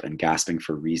hope, and gasping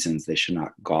for reasons they should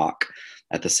not gawk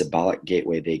at the symbolic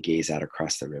gateway they gaze at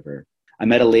across the river. I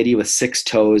met a lady with 6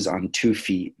 toes on 2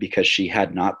 feet because she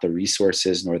had not the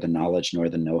resources nor the knowledge nor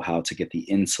the know-how to get the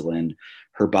insulin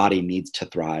her body needs to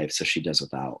thrive, so she does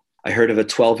without. I heard of a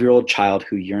 12-year-old child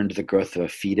who yearned the growth of a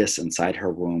fetus inside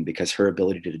her womb because her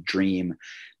ability to dream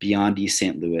beyond East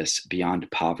St. Louis,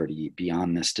 beyond poverty,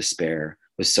 beyond this despair,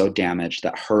 was so damaged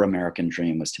that her American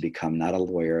dream was to become not a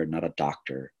lawyer, not a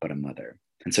doctor, but a mother.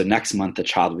 And so next month, the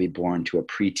child will be born to a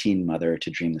preteen mother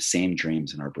to dream the same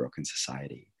dreams in our broken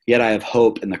society. Yet I have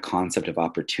hope in the concept of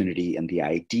opportunity and the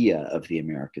idea of the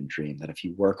American dream, that if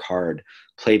you work hard,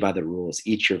 play by the rules,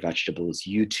 eat your vegetables,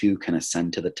 you too can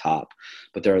ascend to the top.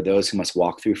 But there are those who must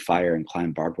walk through fire and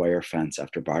climb barbed wire fence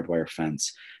after barbed wire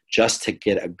fence just to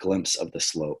get a glimpse of the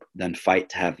slope, then fight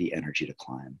to have the energy to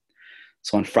climb.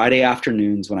 So on Friday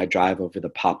afternoons, when I drive over the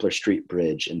Poplar Street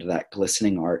Bridge into that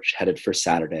glistening arch headed for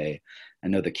Saturday, I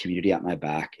know the community at my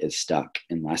back is stuck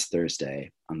in Last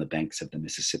Thursday on the banks of the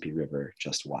Mississippi River,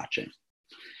 just watching.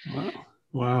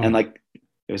 Wow. And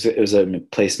it was a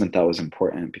placement that was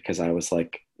important because I was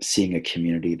seeing a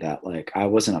community that I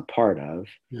wasn't a part of,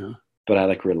 but I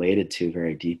related to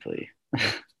very deeply.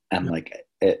 And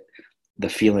the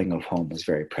feeling of home was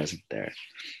very present there.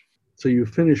 So you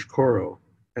finished Coro,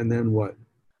 and then what?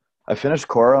 I finished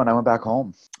Coro and I went back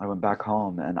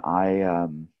home.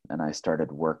 And I started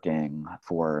working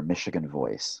for Michigan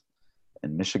Voice.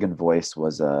 And Michigan Voice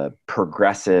was a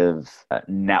progressive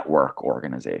network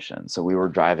organization. So we were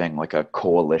driving a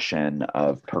coalition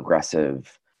of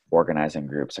progressive organizing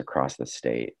groups across the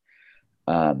state.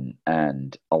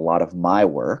 And a lot of my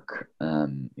work,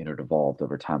 it evolved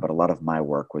over time, but a lot of my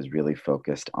work was really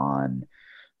focused on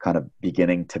kind of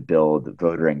beginning to build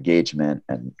voter engagement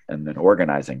and then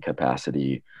organizing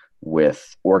capacity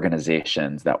with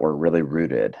organizations that were really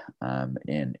rooted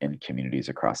in communities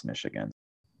across Michigan.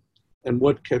 And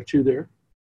what kept you there?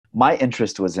 my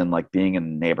interest was in like being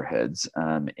in neighborhoods,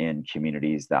 in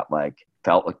communities that like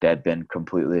felt like they had been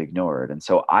completely ignored. And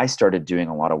so I started doing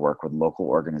a lot of work with local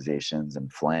organizations in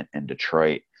Flint and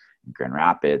Detroit, and Grand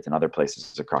Rapids, and other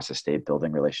places across the state,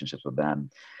 building relationships with them,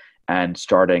 and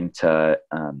starting to,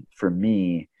 for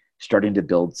me, starting to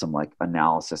build some like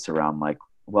analysis around like,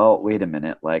 well, wait a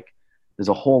minute, like there's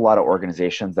a whole lot of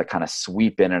organizations that kind of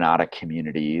sweep in and out of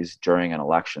communities during an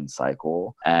election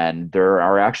cycle. And there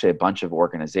are actually a bunch of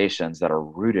organizations that are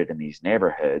rooted in these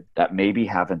neighborhoods that maybe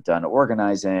haven't done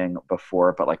organizing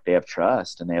before, but like they have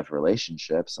trust and they have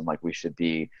relationships, and like we should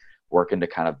be working to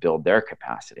kind of build their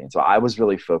capacity. And so I was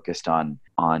really focused on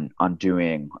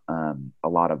doing a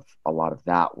lot of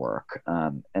that work.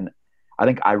 And I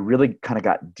think I really kind of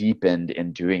got deepened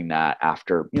in doing that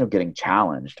after, getting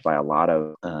challenged by a lot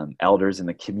of elders in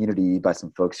the community, by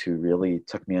some folks who really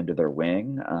took me under their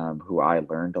wing, who I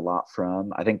learned a lot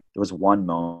from. I think there was one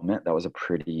moment that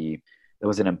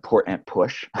was an important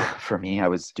push for me. I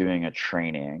was doing a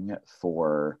training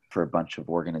for a bunch of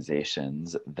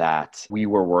organizations that we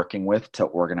were working with to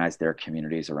organize their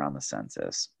communities around the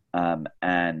census.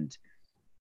 And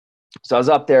so I was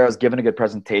up there, I was giving a good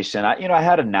presentation. I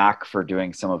had a knack for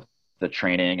doing some of the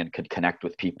training and could connect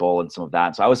with people and some of that.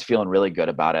 And so I was feeling really good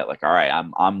about it. Like, all right,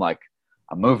 I'm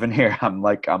moving here.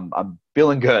 I'm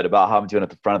feeling good about how I'm doing at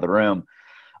the front of the room.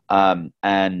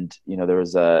 And there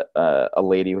was a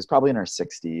lady who was probably in her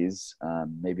 60s,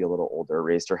 maybe a little older,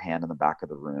 raised her hand in the back of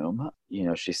the room.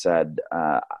 She said,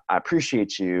 I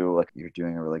appreciate you, like you're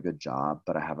doing a really good job,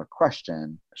 but I have a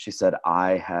question. She said,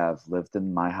 I have lived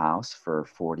in my house for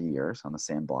 40 years on the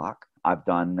same block. I've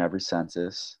done every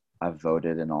census. I've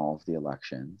voted in all of the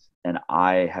elections, and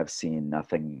I have seen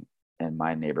nothing in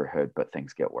my neighborhood but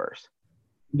things get worse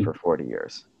for 40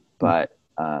 years. But,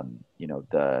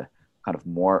 the kind of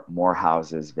more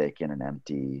houses vacant and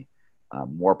empty,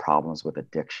 more problems with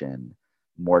addiction,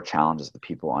 more challenges with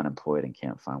people unemployed and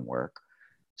can't find work.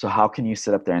 So how can you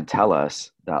sit up there and tell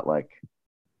us that, like,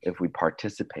 if we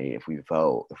participate, if we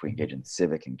vote, if we engage in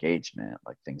civic engagement,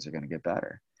 like things are going to get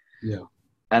better? Yeah.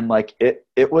 And like,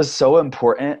 it was so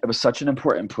important. It was such an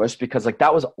important push because like,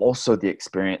 that was also the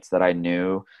experience that I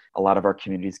knew a lot of our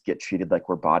communities get treated like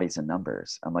we're bodies and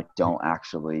numbers, and like, don't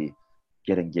actually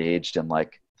get engaged in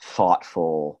like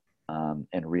thoughtful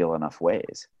and real enough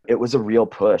ways. It was a real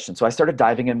push. And so I started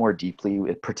diving in more deeply,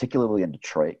 particularly in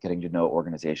Detroit, getting to know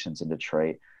organizations in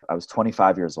Detroit. I was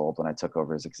 25 years old when I took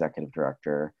over as executive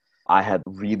director. I had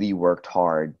really worked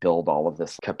hard, build all of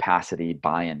this capacity,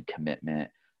 buy-in, commitment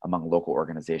among local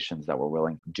organizations that were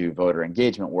willing to do voter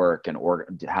engagement work and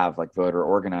have like voter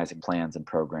organizing plans and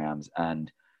programs.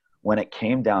 And when it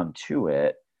came down to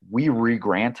it, we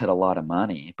re-granted a lot of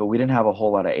money, but we didn't have a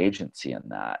whole lot of agency in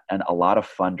that. And a lot of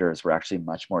funders were actually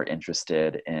much more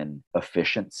interested in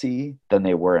efficiency than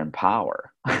they were in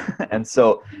power. And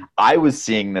so I was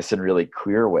seeing this in really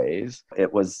clear ways.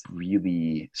 It was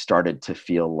really started to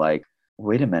feel like,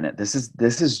 wait a minute, this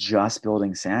is just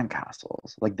building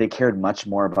sandcastles. Like, they cared much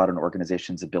more about an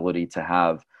organization's ability to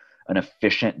have an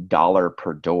efficient dollar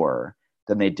per door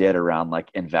than they did around like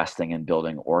investing in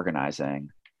building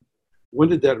organizing. When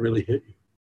did that really hit you?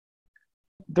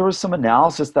 There was some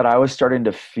analysis that I was starting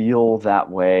to feel that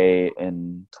way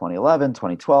in 2011,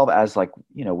 2012, as like,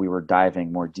 we were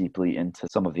diving more deeply into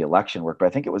some of the election work, but I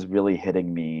think it was really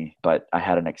hitting me. But I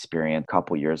had an experience a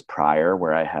couple years prior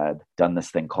where I had done this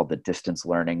thing called the distance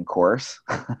learning course.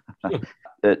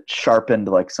 It sharpened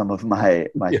like some of my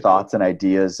thoughts and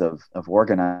ideas of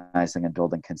organizing and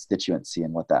building constituency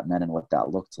and what that meant and what that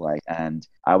looked like. And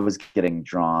I was getting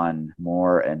drawn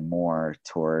more and more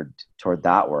toward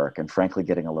that work, and frankly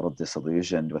getting a little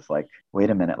disillusioned with like, wait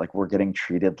a minute, like we're getting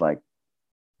treated like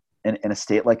in a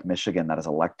state like Michigan that is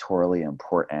electorally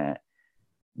important,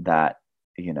 that,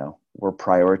 we're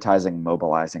prioritizing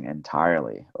mobilizing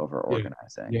entirely over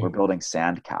organizing. Yeah. We're building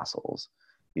sandcastles,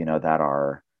 that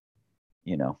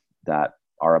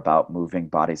are about moving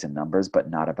bodies and numbers, but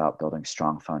not about building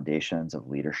strong foundations of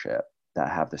leadership that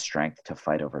have the strength to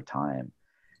fight over time.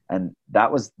 And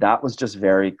that was just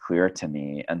very clear to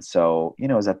me. And so,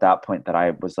 it was at that point that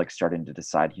I was like starting to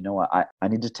decide, I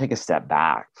need to take a step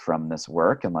back from this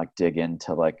work and like dig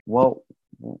into like, well,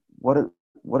 what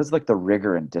is like the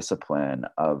rigor and discipline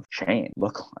of change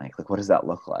look like? Like, what does that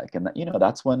look like? And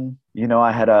that's when,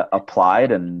 I had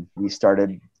applied, and we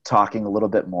started talking a little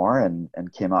bit more and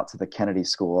came out to the Kennedy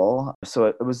School. So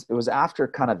it was after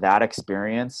kind of that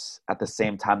experience, at the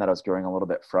same time that I was growing a little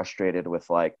bit frustrated with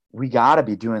like, we got to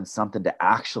be doing something to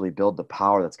actually build the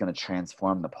power that's going to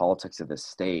transform the politics of this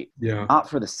state. Yeah. Not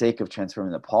for the sake of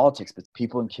transforming the politics, but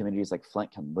people in communities like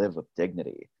Flint can live with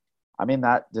dignity. I mean,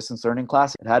 that distance learning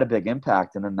class, it had a big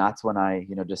impact. And then that's when I,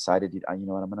 decided, you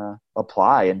know what, I'm going to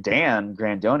apply. And Dan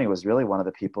Grandoni was really one of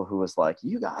the people who was like,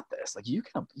 you got this. Like, you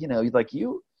can, like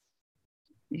you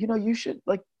should,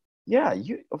 like, yeah,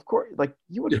 you, of course, like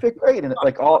you would fit great. And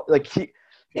like all, like he,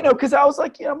 cause I was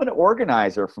like, I'm an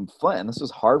organizer from Flint. And this was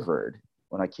Harvard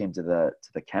when I came to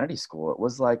the Kennedy School. It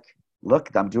was like, look,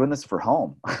 I'm doing this for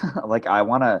home. Like, I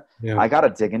got to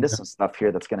dig into some stuff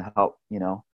here that's going to help,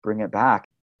 bring it back.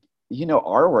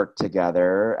 Our work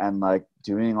together and like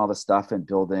doing all the stuff and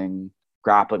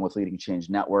grappling with Leading Change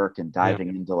Network and diving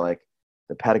into like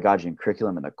the pedagogy and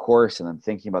curriculum and the course and then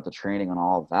thinking about the training and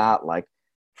all of that. Like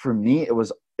for me, it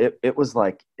was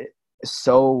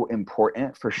so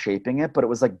important for shaping it, but it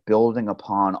was like building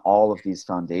upon all of these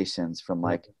foundations from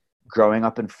like growing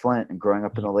up in Flint and growing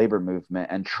up in the labor movement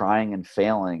and trying and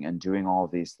failing and doing all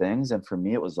of these things. And for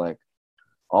me, it was like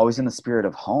always in the spirit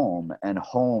of home, and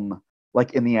home,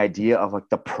 like in the idea of like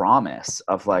the promise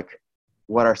of like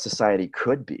what our society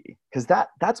could be. Cause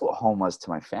that's what home was to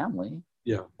my family.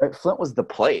 Yeah. Right? Flint was the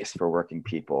place for working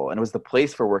people. And it was the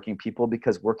place for working people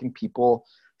because working people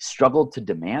struggled to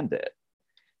demand it.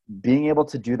 Being able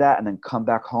to do that and then come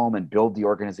back home and build the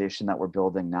organization that we're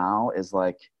building now is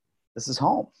like, this is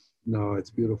home. No, it's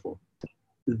beautiful.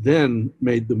 Then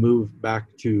made the move back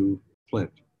to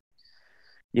Flint.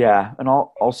 Yeah, and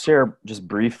I'll share just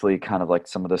briefly kind of like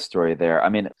some of the story there. I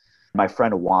mean, my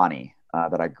friend Wani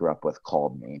that I grew up with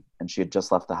called me, and she had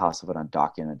just left the house of an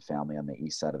undocumented family on the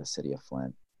east side of the city of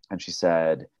Flint. And she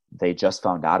said they just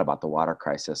found out about the water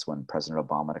crisis when President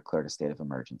Obama declared a state of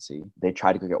emergency. They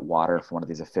tried to go get water from one of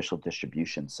these official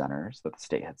distribution centers that the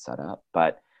state had set up,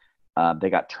 but they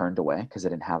got turned away because they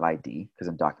didn't have ID, because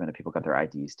undocumented people got their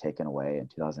IDs taken away in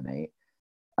 2008.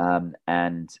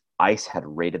 And ICE had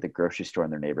raided the grocery store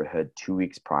in their neighborhood 2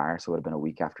 weeks prior, so it would have been a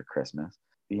week after Christmas.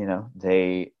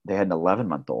 They had an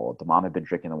 11-month-old. The mom had been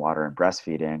drinking the water and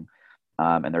breastfeeding,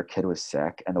 and their kid was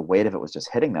sick, and the weight of it was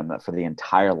just hitting them that for the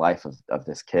entire life of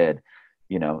this kid,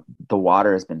 the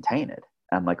water has been tainted,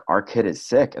 and like our kid is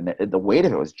sick, and the weight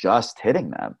of it was just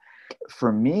hitting them.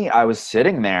 For me, I was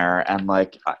sitting there and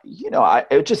like,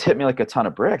 it just hit me like a ton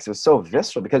of bricks. It was so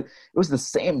visceral because it was the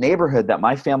same neighborhood that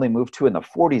my family moved to in the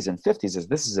 40s and 50s.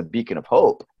 This is a beacon of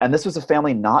hope. And this was a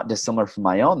family not dissimilar from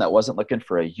my own that wasn't looking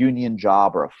for a union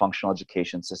job or a functional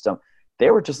education system.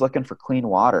 They were just looking for clean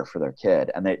water for their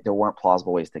kid, and there weren't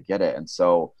plausible ways to get it. And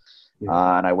so, and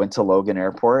I went to Logan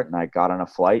Airport and I got on a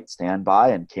flight standby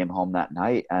and came home that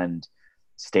night and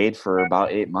stayed for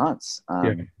about 8 months.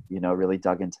 Really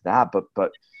dug into that.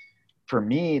 But for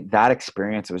me, that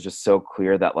experience, it was just so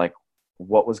clear that like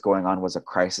what was going on was a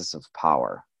crisis of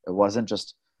power. It wasn't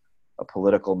just a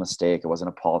political mistake. It wasn't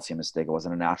a policy mistake. It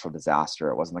wasn't a natural disaster.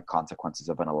 It wasn't the consequences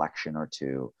of an election or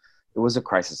two. It was a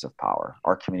crisis of power.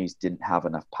 Our communities didn't have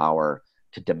enough power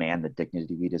to demand the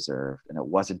dignity we deserved. And it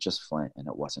wasn't just Flint, and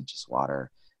it wasn't just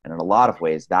water. And in a lot of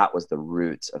ways, that was the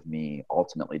roots of me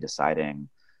ultimately deciding,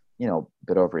 a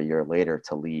bit over a year later,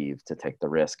 to leave, to take the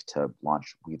risk to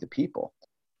launch We the People.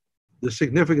 The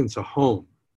significance of home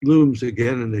looms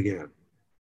again and again,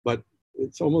 but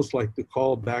it's almost like the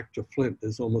call back to Flint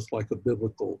is almost like a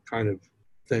biblical kind of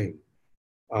thing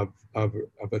of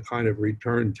a kind of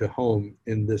return to home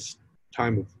in this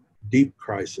time of deep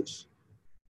crisis.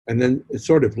 And then it's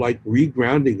sort of like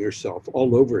regrounding yourself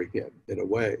all over again in a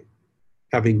way.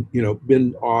 Having,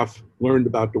 been off, learned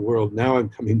about the world, now I'm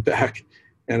coming back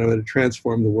and I'm going to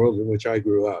transform the world in which I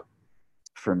grew up.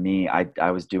 For me, I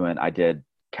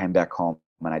came back home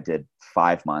and I did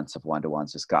 5 months of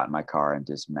one-to-ones, just got in my car and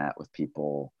just met with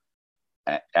people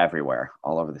everywhere,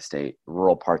 all over the state,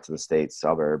 rural parts of the state,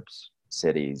 suburbs,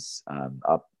 cities,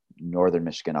 up northern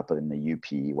Michigan, up in the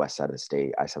UP, west side of the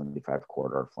state, I-75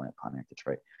 corridor, Flint, Pontiac,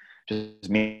 Detroit. Just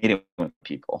meeting with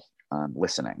people,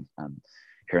 listening,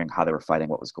 hearing how they were fighting,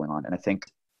 what was going on. And I think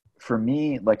for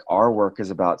me, like our work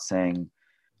is about saying,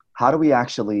 how do we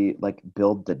actually like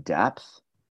build the depth,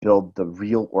 build the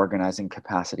real organizing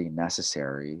capacity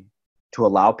necessary to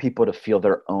allow people to feel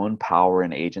their own power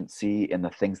and agency in the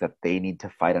things that they need to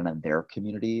fight on in their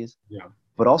communities,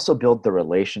 but also build the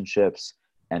relationships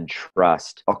and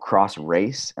trust across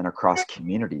race and across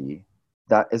community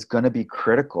that is going to be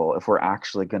critical if we're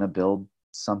actually going to build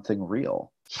something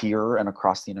real here and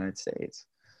across the United States.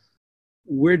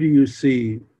 Where do you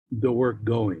see the work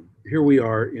going? Here we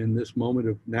are in this moment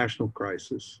of national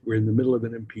crisis. We're in the middle of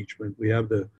an impeachment. We have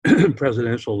the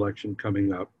presidential election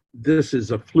coming up. This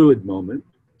is a fluid moment.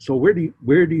 So where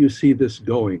do you see this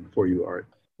going for you, Art?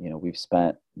 We've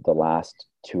spent the last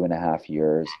 2.5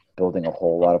 years building a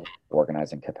whole lot of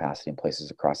organizing capacity in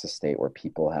places across the state where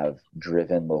people have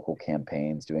driven local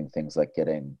campaigns, doing things like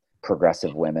getting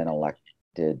progressive women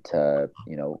elected to,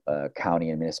 county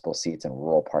and municipal seats in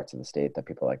rural parts of the state that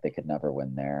people like they could never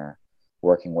win there.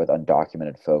 Working with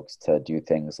undocumented folks to do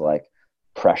things like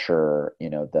pressure,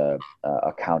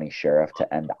 a county sheriff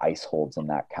to end ICE holds in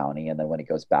that county, and then when he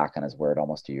goes back on his word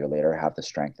almost a year later, have the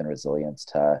strength and resilience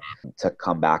to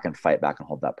come back and fight back and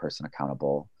hold that person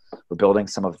accountable. We're building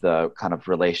some of the kind of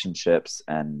relationships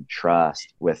and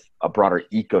trust with a broader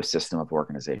ecosystem of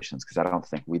organizations, because I don't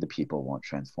think we the people won't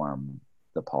transform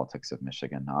the politics of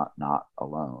Michigan, not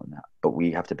alone, but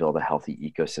we have to build a healthy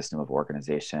ecosystem of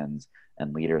organizations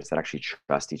and leaders that actually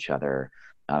trust each other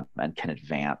and can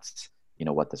advance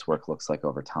what this work looks like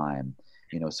over time.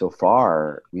 So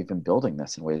far we've been building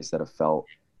this in ways that have felt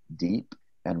deep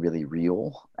and really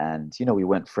real. And, we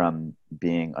went from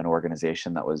being an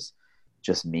organization that was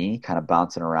just me kind of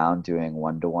bouncing around doing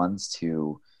one-to-ones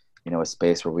to, a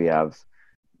space where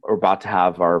we're about to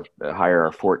hire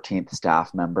our 14th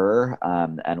staff member.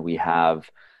 And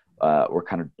we're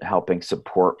kind of helping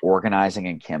support organizing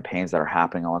and campaigns that are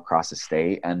happening all across the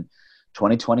state. And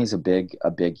 2020 is a big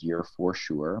year for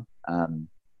sure.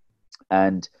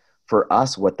 And for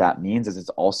us, what that means is it's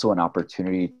also an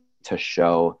opportunity to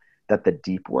show that the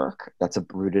deep work that's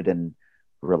rooted in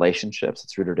relationships,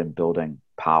 it's rooted in building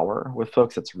power with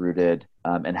folks, it's rooted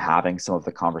in having some of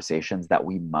the conversations that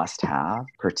we must have,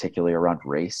 particularly around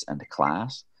race and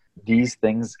class. These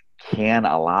things can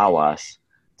allow us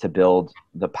to build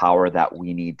the power that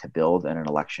we need to build in an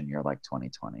election year like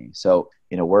 2020. So,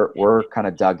 we're kind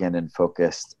of dug in and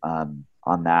focused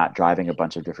on that, driving a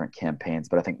bunch of different campaigns.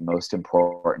 But I think most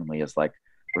importantly is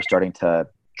we're starting to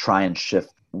try and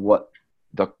shift what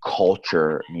the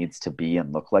culture needs to be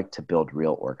and look like to build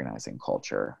real organizing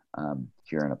culture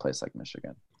here in a place like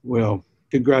Michigan. Well,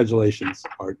 congratulations,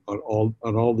 Art, on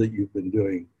all that you've been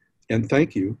doing. And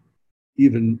thank you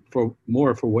even for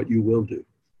what you will do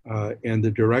and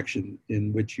the direction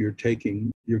in which you're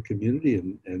taking your community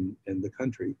and the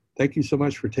country. Thank you so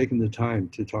much for taking the time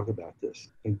to talk about this,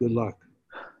 and good luck.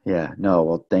 Yeah, no,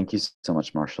 well, thank you so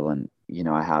much, Marshall. And,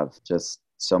 I have just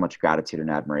so much gratitude and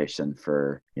admiration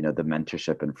for, the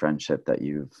mentorship and friendship that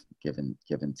you've given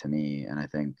to me. And I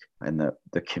think in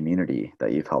the community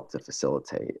that you've helped to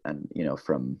facilitate, and,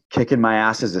 from kicking my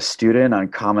ass as a student on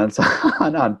comments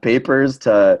on papers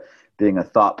to being a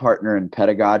thought partner in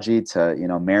pedagogy to,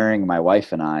 marrying my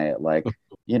wife and I,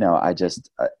 I just,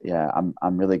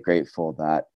 I'm really grateful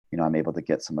that, I'm able to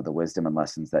get some of the wisdom and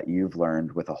lessons that you've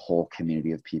learned with a whole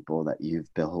community of people that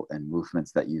you've built and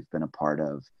movements that you've been a part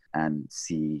of, and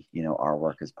see, our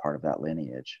work as part of that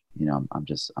lineage. I'm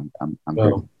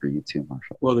grateful for you too,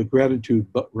 Marshall. Well, the gratitude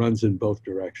runs in both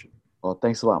directions. Well,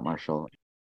 thanks a lot, Marshall.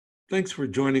 Thanks for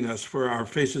joining us for our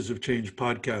Faces of Change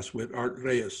podcast with Art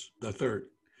Reyes III.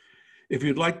 If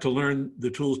you'd like to learn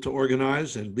the tools to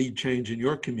organize and lead change in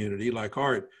your community like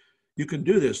Art, you can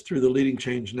do this through the Leading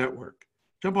Change Network.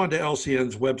 Jump onto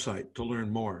LCN's website to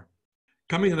learn more.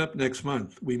 Coming up next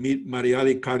month, we meet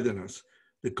Mariali Cardenas,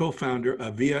 the co-founder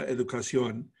of Via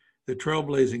Educación, the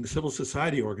trailblazing civil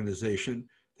society organization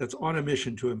that's on a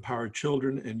mission to empower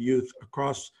children and youth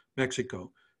across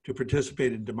Mexico to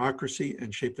participate in democracy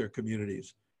and shape their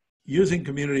communities. Using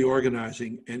community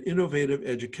organizing and innovative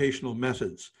educational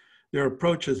methods, their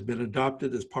approach has been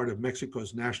adopted as part of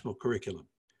Mexico's national curriculum.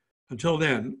 Until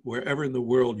then, wherever in the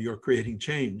world you're creating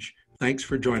change, thanks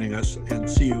for joining us, and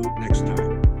see you next time.